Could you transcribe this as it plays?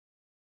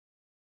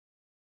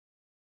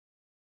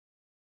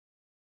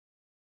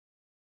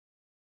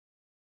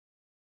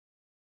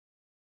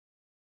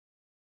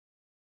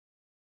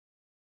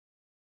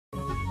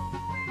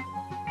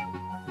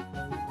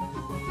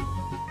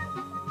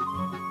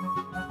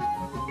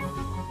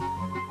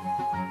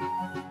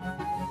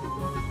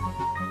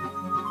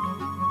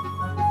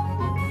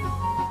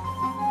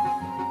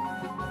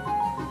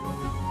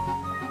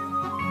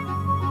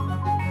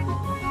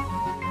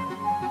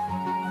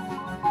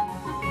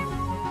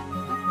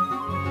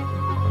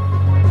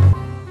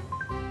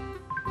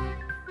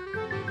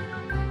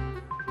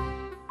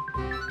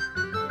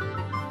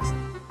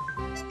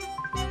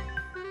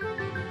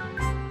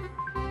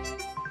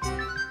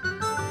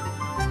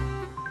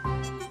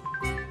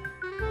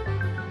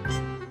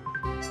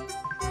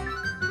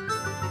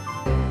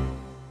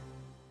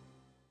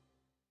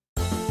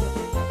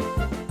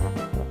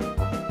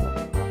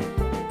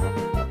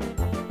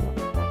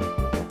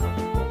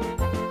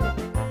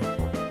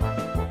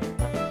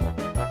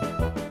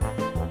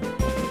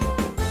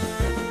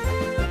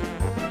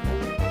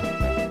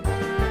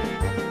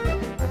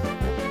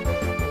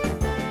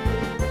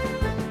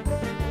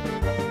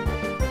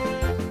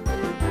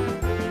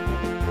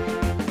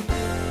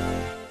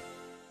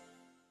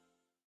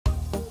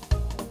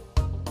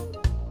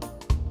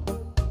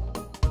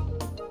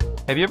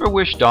Have you ever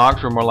wished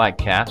dogs were more like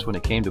cats when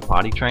it came to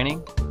potty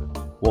training?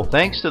 Well,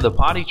 thanks to the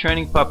Potty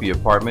Training Puppy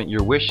Apartment,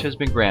 your wish has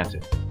been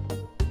granted.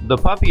 The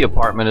Puppy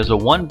Apartment is a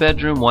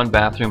one-bedroom,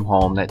 one-bathroom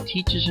home that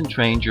teaches and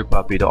trains your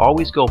puppy to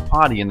always go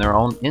potty in their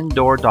own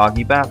indoor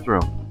doggy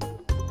bathroom.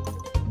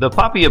 The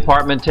Puppy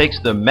Apartment takes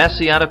the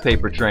messy out of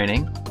paper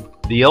training,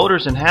 the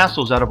odors and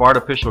hassles out of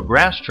artificial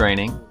grass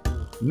training,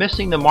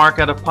 missing the mark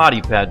out of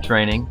potty pad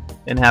training,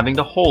 and having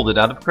to hold it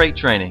out of crate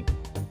training.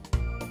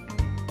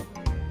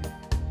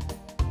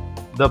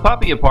 The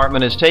Puppy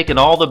Apartment has taken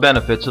all the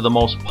benefits of the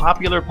most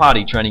popular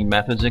potty training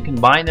methods and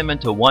combined them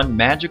into one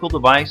magical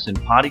device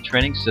and potty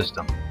training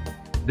system.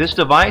 This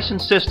device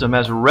and system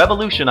has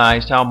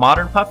revolutionized how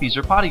modern puppies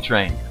are potty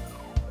trained.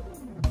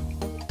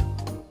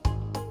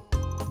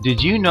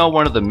 Did you know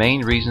one of the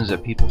main reasons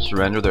that people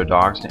surrender their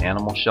dogs to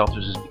animal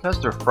shelters is because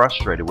they're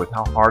frustrated with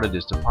how hard it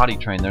is to potty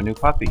train their new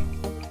puppy?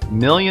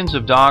 Millions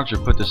of dogs are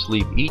put to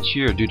sleep each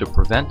year due to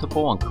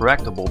preventable and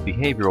correctable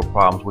behavioral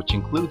problems, which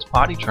includes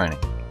potty training.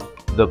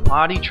 The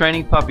Potty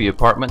Training Puppy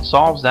Apartment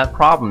solves that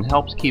problem and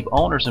helps keep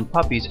owners and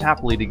puppies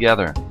happily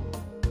together.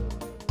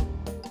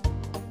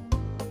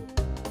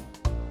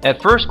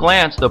 At first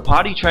glance, the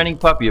Potty Training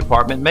Puppy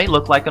Apartment may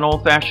look like an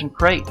old-fashioned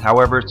crate.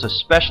 However, it's a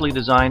specially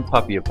designed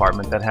puppy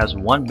apartment that has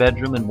one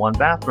bedroom and one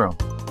bathroom.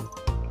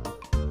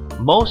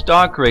 Most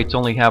dog crates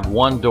only have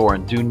one door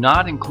and do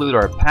not include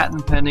our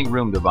patent-pending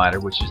room divider,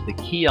 which is the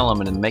key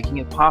element in making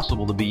it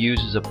possible to be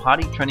used as a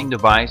potty training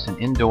device and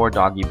indoor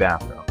doggy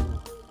bathroom.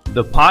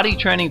 The Potty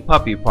Training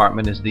Puppy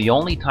Apartment is the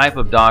only type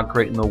of dog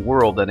crate in the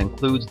world that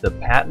includes the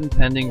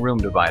patent-pending room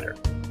divider.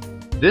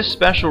 This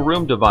special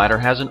room divider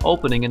has an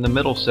opening in the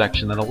middle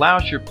section that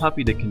allows your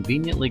puppy to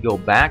conveniently go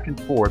back and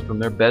forth from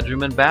their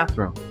bedroom and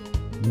bathroom.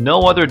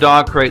 No other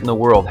dog crate in the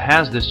world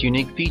has this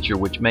unique feature,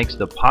 which makes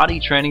the Potty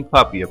Training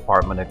Puppy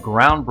Apartment a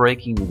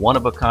groundbreaking,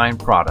 one-of-a-kind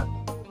product.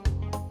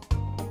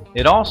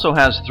 It also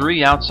has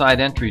 3 outside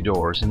entry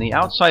doors, and the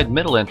outside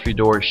middle entry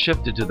door is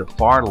shifted to the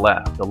far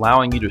left,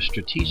 allowing you to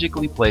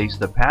strategically place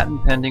the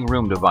patent-pending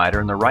room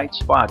divider in the right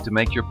spot to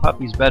make your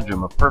puppy's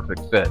bedroom a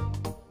perfect fit.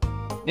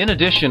 In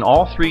addition,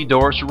 all 3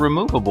 doors are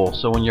removable,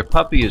 so when your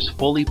puppy is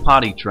fully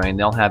potty trained,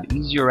 they'll have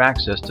easier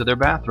access to their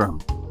bathroom.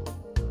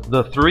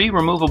 The 3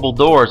 removable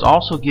doors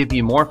also give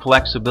you more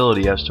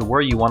flexibility as to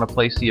where you want to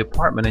place the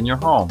apartment in your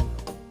home.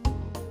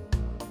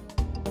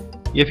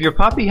 If your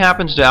puppy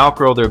happens to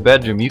outgrow their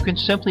bedroom, you can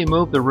simply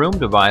move the room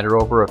divider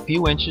over a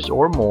few inches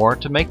or more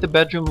to make the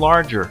bedroom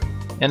larger,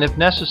 and if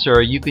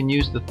necessary, you can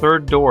use the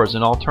 3rd door as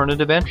an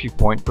alternative entry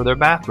point for their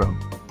bathroom.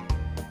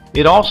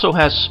 It also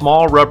has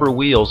small rubber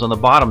wheels on the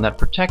bottom that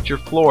protect your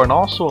floor and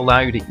also allow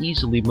you to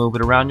easily move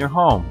it around your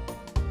home.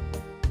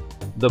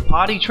 The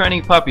Potty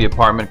Training Puppy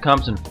Apartment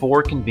comes in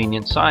 4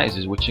 convenient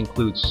sizes, which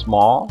include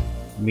small,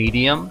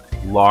 medium,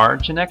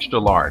 large, and extra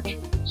large,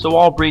 so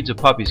all breeds of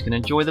puppies can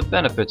enjoy the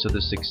benefits of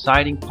this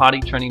exciting potty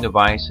training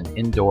device and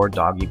indoor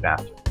doggy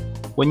bathroom.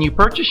 When you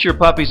purchase your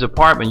puppy's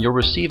apartment, you'll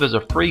receive as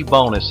a free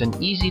bonus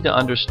an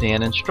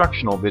easy-to-understand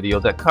instructional video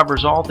that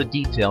covers all the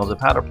details of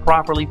how to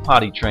properly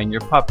potty train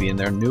your puppy in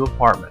their new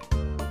apartment.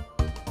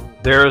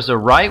 There is a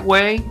right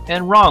way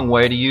and wrong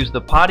way to use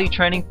the Potty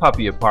Training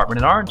Puppy Apartment,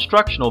 and our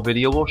instructional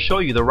video will show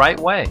you the right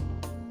way.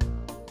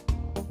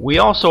 We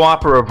also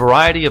offer a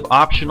variety of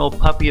optional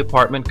puppy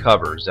apartment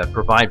covers that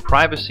provide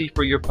privacy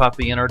for your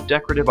puppy and are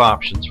decorative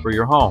options for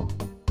your home.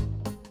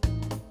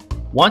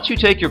 Once you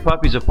take your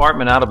puppy's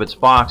apartment out of its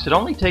box, it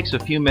only takes a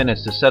few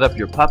minutes to set up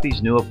your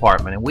puppy's new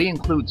apartment, and we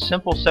include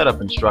simple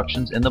setup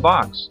instructions in the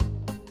box.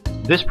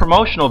 This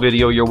promotional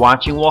video you're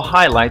watching will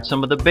highlight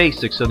some of the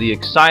basics of the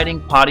exciting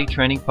Potty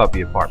Training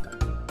Puppy Apartment.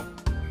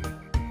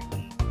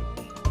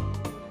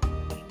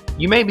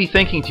 You may be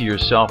thinking to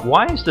yourself,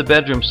 why is the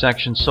bedroom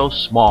section so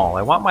small?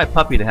 I want my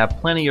puppy to have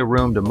plenty of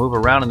room to move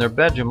around in their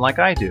bedroom like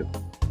I do.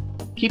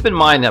 Keep in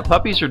mind that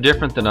puppies are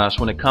different than us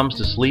when it comes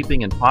to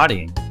sleeping and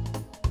pottying.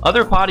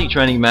 Other potty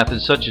training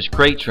methods, such as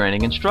crate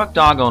training, instruct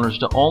dog owners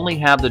to only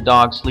have the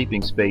dog's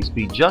sleeping space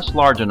be just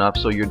large enough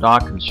so your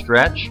dog can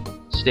stretch,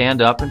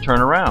 stand up, and turn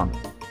around.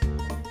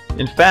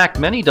 In fact,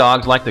 many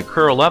dogs like to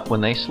curl up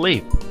when they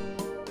sleep.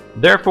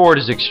 Therefore, it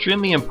is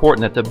extremely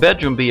important that the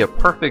bedroom be a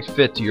perfect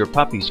fit to your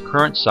puppy's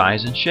current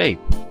size and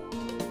shape.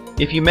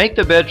 If you make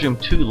the bedroom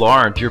too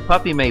large, your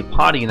puppy may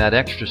potty in that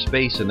extra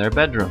space in their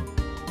bedroom.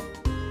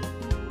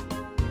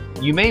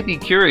 You may be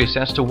curious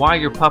as to why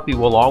your puppy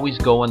will always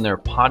go in their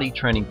Potty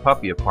Training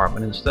Puppy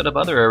Apartment instead of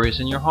other areas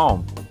in your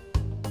home.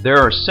 There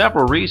are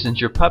several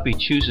reasons your puppy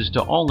chooses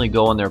to only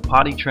go in their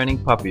Potty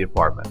Training Puppy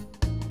Apartment.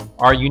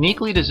 Our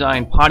uniquely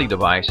designed potty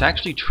device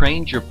actually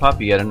trains your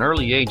puppy at an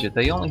early age that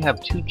they only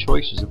have 2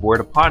 choices of where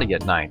to potty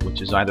at night,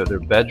 which is either their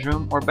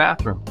bedroom or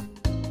bathroom.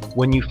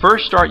 When you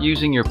first start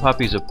using your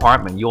puppy's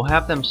apartment, you'll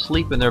have them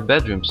sleep in their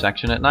bedroom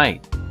section at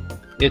night.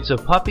 It's a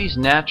puppy's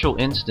natural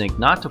instinct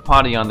not to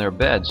potty on their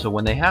bed, so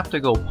when they have to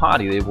go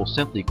potty, they will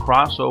simply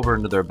cross over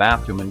into their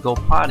bathroom and go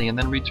potty and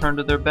then return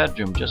to their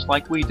bedroom just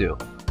like we do.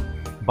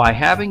 By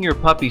having your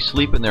puppy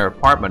sleep in their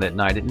apartment at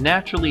night, it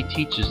naturally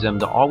teaches them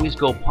to always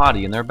go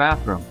potty in their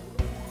bathroom.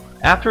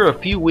 After a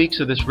few weeks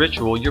of this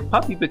ritual, your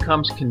puppy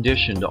becomes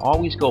conditioned to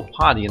always go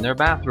potty in their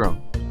bathroom.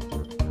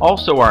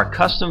 Also, our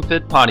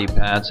custom-fit potty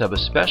pads have a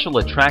special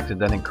attractant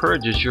that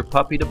encourages your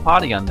puppy to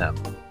potty on them.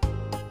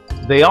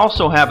 They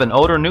also have an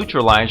odor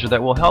neutralizer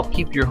that will help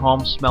keep your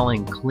home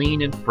smelling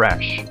clean and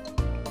fresh.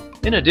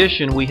 In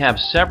addition, we have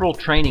several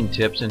training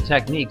tips and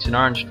techniques in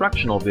our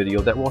instructional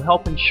video that will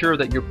help ensure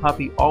that your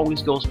puppy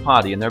always goes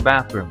potty in their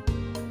bathroom.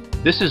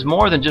 This is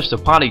more than just a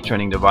potty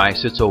training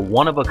device, it's a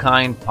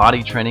one-of-a-kind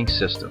potty training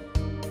system.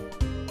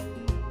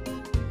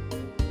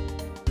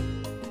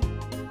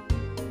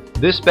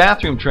 This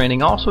bathroom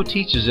training also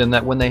teaches them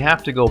that when they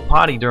have to go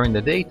potty during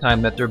the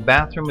daytime, that their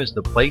bathroom is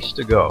the place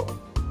to go.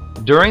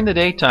 During the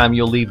daytime,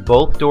 you'll leave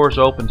both doors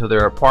open to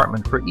their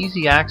apartment for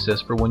easy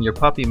access for when your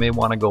puppy may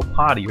want to go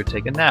potty or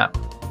take a nap.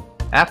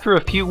 After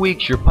a few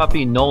weeks, your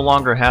puppy no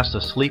longer has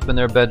to sleep in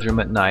their bedroom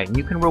at night, and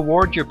you can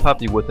reward your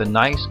puppy with a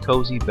nice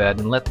cozy bed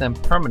and let them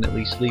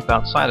permanently sleep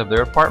outside of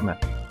their apartment.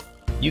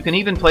 You can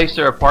even place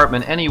their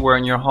apartment anywhere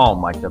in your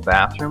home, like the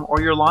bathroom or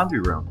your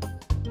laundry room.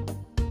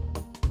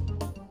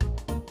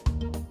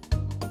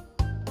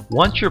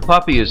 Once your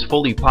puppy is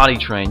fully potty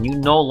trained, you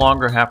no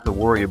longer have to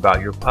worry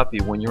about your puppy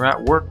when you're at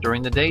work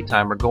during the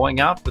daytime or going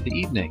out for the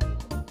evening.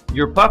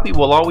 Your puppy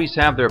will always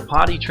have their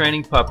potty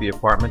training puppy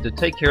apartment to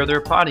take care of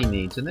their potty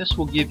needs, and this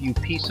will give you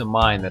peace of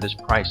mind that is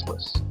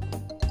priceless.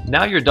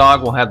 Now your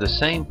dog will have the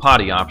same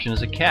potty option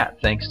as a cat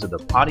thanks to the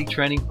potty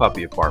training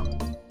puppy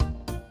apartment.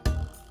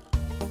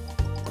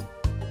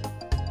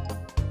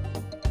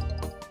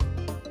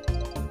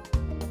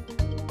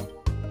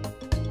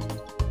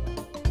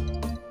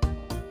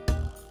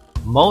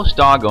 Most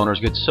dog owners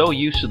get so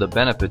used to the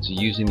benefits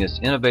of using this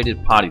innovative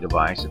potty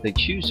device that they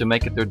choose to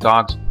make it their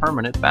dog's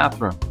permanent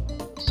bathroom.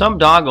 Some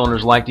dog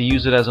owners like to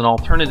use it as an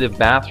alternative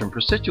bathroom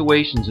for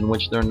situations in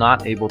which they're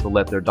not able to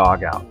let their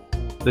dog out.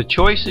 The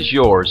choice is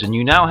yours, and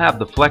you now have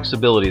the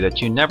flexibility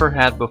that you never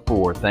had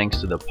before thanks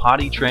to the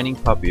potty training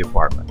puppy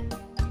apartment.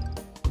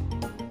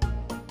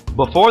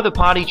 Before the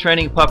potty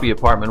training puppy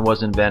apartment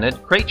was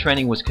invented, crate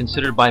training was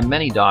considered by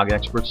many dog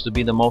experts to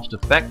be the most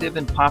effective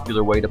and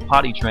popular way to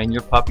potty train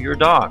your puppy or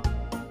dog.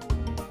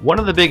 One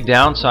of the big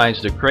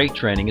downsides to crate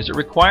training is it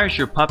requires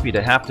your puppy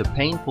to have to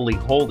painfully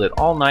hold it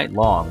all night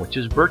long, which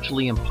is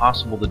virtually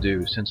impossible to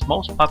do since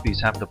most puppies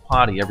have to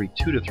potty every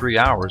 2 to 3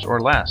 hours or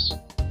less.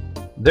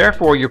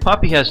 Therefore, your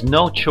puppy has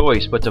no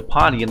choice but to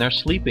potty in their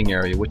sleeping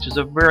area, which is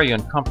a very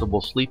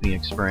uncomfortable sleeping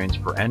experience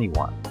for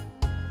anyone.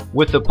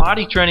 With the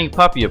potty training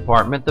puppy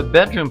apartment, the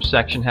bedroom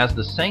section has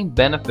the same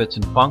benefits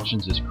and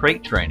functions as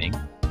crate training.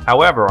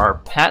 However, our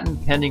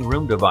patent-pending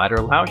room divider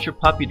allows your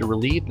puppy to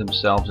relieve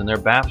themselves in their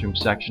bathroom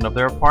section of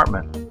their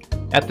apartment.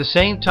 At the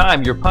same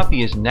time, your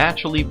puppy is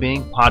naturally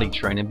being potty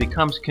trained and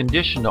becomes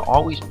conditioned to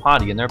always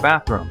potty in their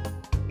bathroom.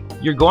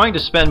 You're going to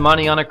spend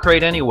money on a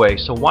crate anyway,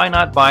 so why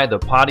not buy the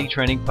potty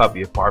training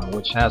puppy apartment,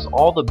 which has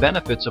all the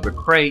benefits of a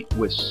crate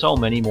with so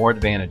many more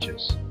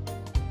advantages.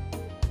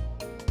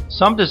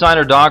 Some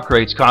designer dog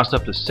crates cost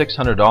up to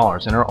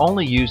 $600 and are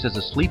only used as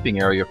a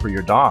sleeping area for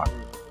your dog.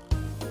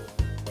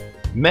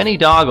 Many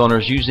dog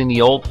owners using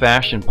the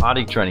old-fashioned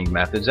potty training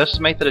methods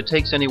estimate that it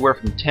takes anywhere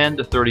from 10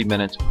 to 30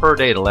 minutes per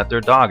day to let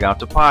their dog out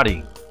to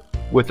potty.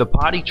 With the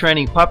potty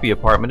training puppy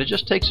apartment, it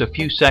just takes a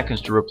few seconds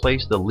to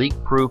replace the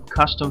leak-proof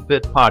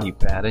custom-fit potty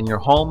pad, and your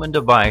home and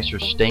device are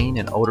stain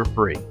and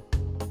odor-free.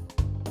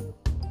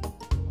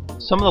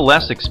 Some of the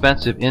less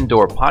expensive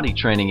indoor potty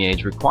training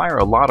aids require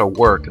a lot of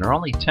work and are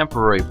only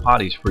temporary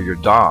potties for your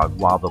dog,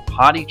 while the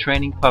potty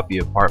training puppy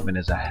apartment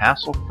is a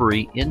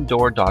hassle-free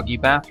indoor doggy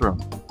bathroom.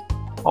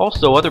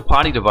 Also, other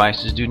potty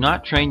devices do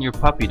not train your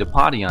puppy to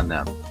potty on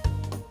them.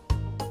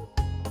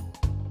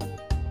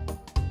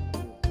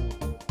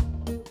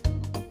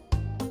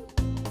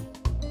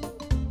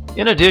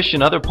 In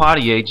addition, other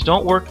potty aids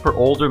don't work for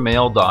older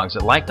male dogs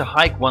that like to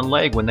hike one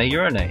leg when they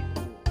urinate.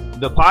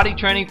 The potty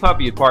training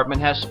puppy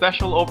apartment has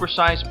special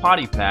oversized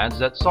potty pads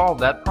that solve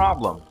that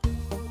problem.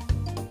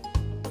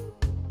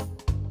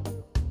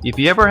 If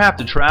you ever have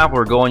to travel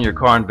or go in your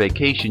car on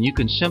vacation, you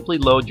can simply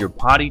load your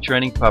potty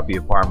training puppy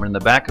apartment in the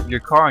back of your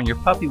car and your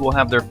puppy will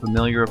have their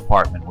familiar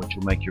apartment, which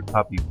will make your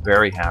puppy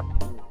very happy.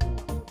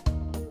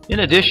 In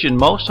addition,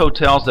 most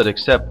hotels that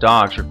accept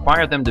dogs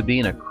require them to be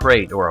in a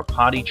crate or a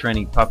potty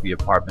training puppy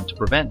apartment to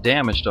prevent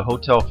damage to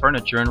hotel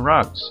furniture and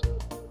rugs.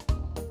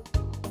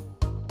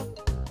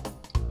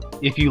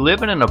 If you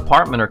live in an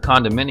apartment or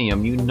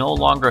condominium, you no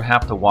longer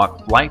have to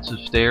walk flights of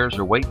stairs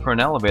or wait for an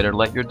elevator to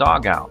let your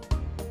dog out.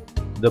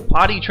 The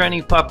potty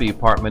training puppy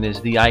apartment is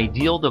the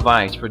ideal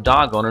device for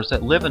dog owners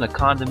that live in a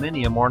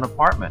condominium or an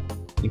apartment.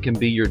 It can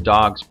be your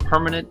dog's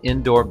permanent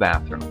indoor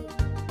bathroom.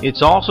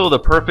 It's also the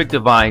perfect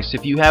device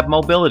if you have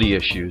mobility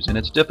issues and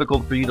it's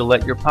difficult for you to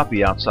let your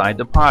puppy outside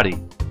to potty.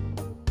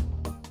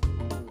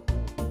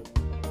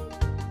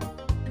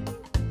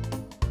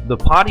 The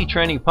potty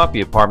training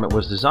puppy apartment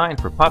was designed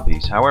for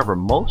puppies. However,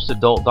 most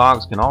adult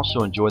dogs can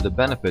also enjoy the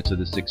benefits of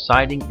this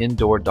exciting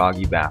indoor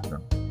doggy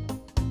bathroom.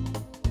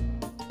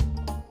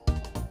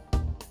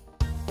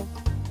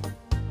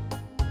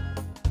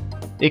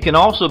 It can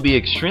also be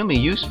extremely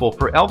useful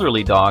for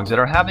elderly dogs that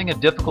are having a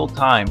difficult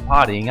time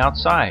pottying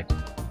outside.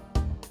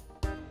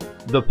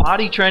 The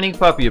potty training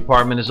puppy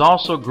apartment is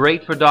also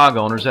great for dog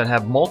owners that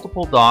have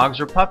multiple dogs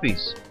or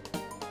puppies.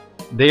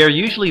 They are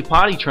usually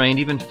potty trained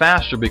even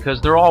faster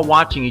because they're all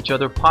watching each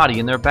other potty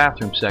in their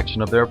bathroom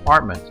section of their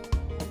apartment.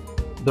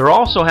 They're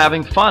also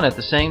having fun at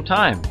the same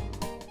time.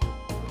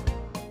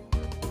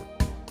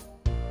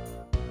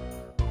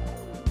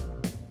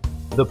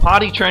 The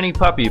potty training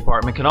puppy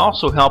apartment can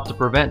also help to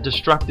prevent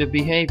destructive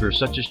behavior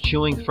such as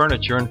chewing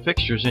furniture and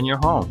fixtures in your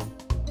home.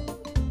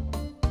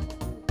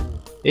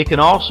 It can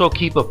also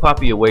keep a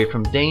puppy away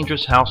from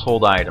dangerous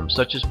household items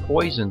such as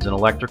poisons and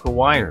electrical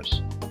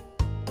wires.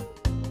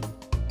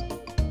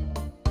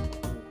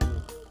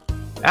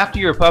 After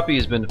your puppy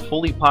has been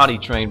fully potty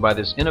trained by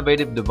this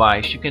innovative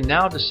device, you can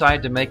now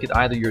decide to make it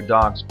either your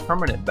dog's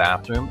permanent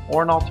bathroom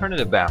or an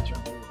alternative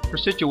bathroom for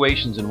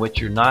situations in which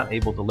you're not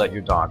able to let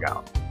your dog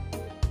out.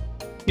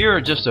 Here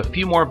are just a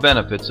few more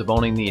benefits of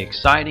owning the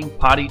exciting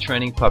potty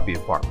training puppy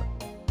apartment.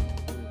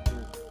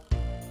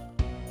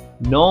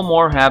 No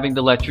more having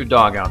to let your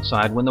dog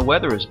outside when the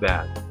weather is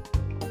bad.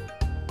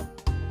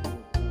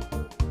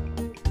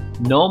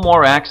 No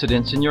more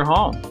accidents in your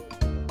home.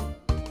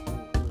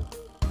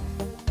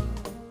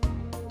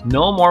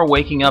 No more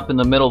waking up in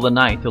the middle of the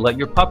night to let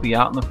your puppy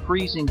out in the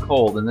freezing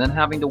cold and then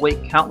having to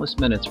wait countless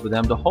minutes for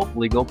them to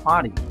hopefully go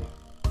potty.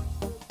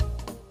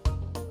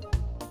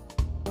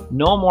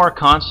 No more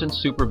constant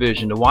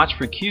supervision to watch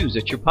for cues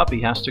that your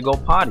puppy has to go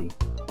potty.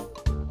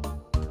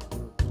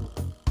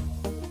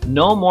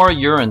 No more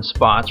urine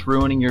spots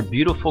ruining your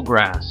beautiful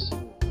grass.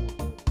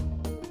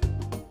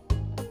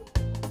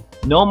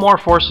 No more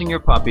forcing your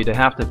puppy to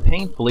have to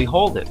painfully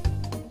hold it.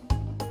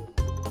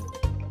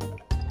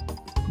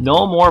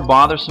 No more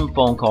bothersome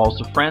phone calls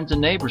to friends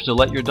and neighbors to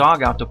let your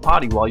dog out to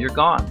potty while you're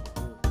gone.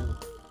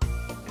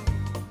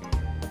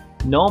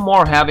 No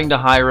more having to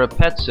hire a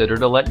pet sitter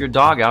to let your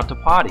dog out to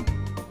potty.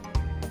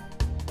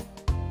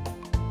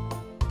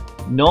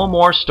 No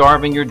more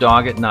starving your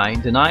dog at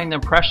night, denying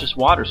them precious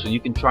water so you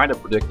can try to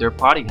predict their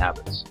potty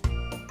habits.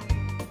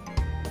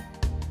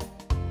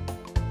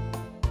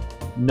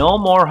 No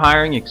more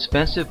hiring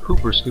expensive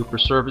pooper scooper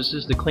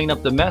services to clean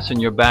up the mess in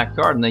your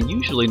backyard, and they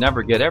usually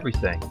never get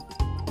everything.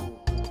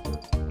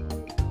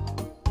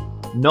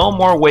 No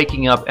more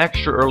waking up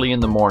extra early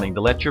in the morning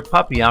to let your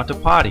puppy out to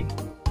potty.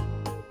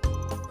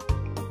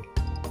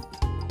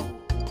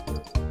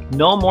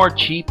 No more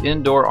cheap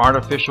indoor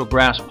artificial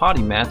grass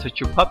potty mats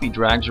that your puppy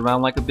drags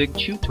around like a big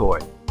chew toy.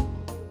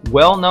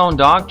 Well-known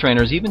dog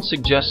trainers even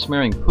suggest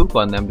smearing poop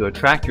on them to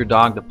attract your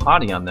dog to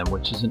potty on them,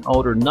 which is an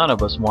odor none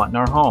of us want in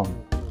our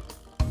home.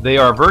 They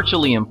are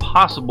virtually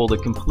impossible to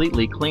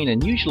completely clean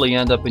and usually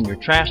end up in your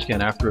trash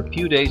can after a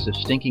few days of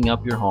stinking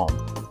up your home.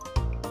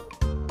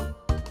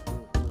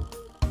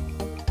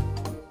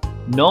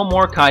 No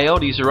more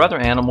coyotes or other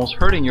animals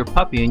hurting your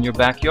puppy in your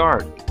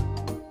backyard.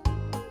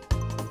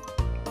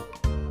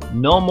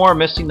 No more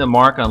missing the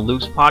mark on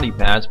loose potty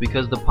pads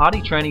because the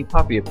potty training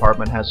puppy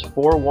apartment has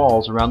 4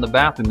 walls around the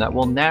bathroom that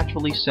will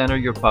naturally center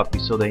your puppy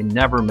so they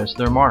never miss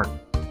their mark.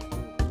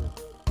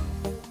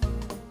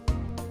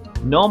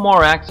 No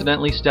more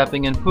accidentally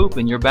stepping in poop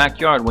in your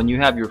backyard when you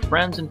have your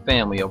friends and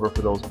family over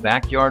for those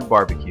backyard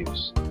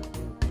barbecues.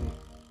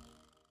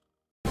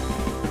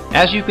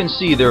 As you can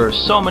see, there are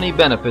so many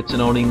benefits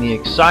in owning the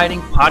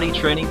exciting potty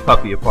training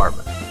puppy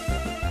apartment.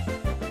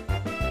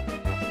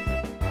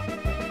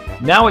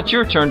 Now it's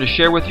your turn to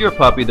share with your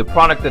puppy the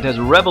product that has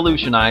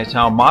revolutionized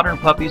how modern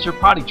puppies are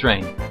potty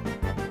trained.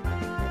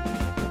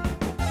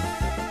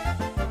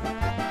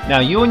 Now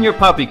you and your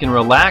puppy can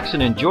relax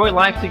and enjoy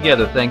life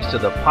together thanks to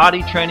the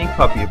potty training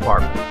puppy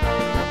apartment.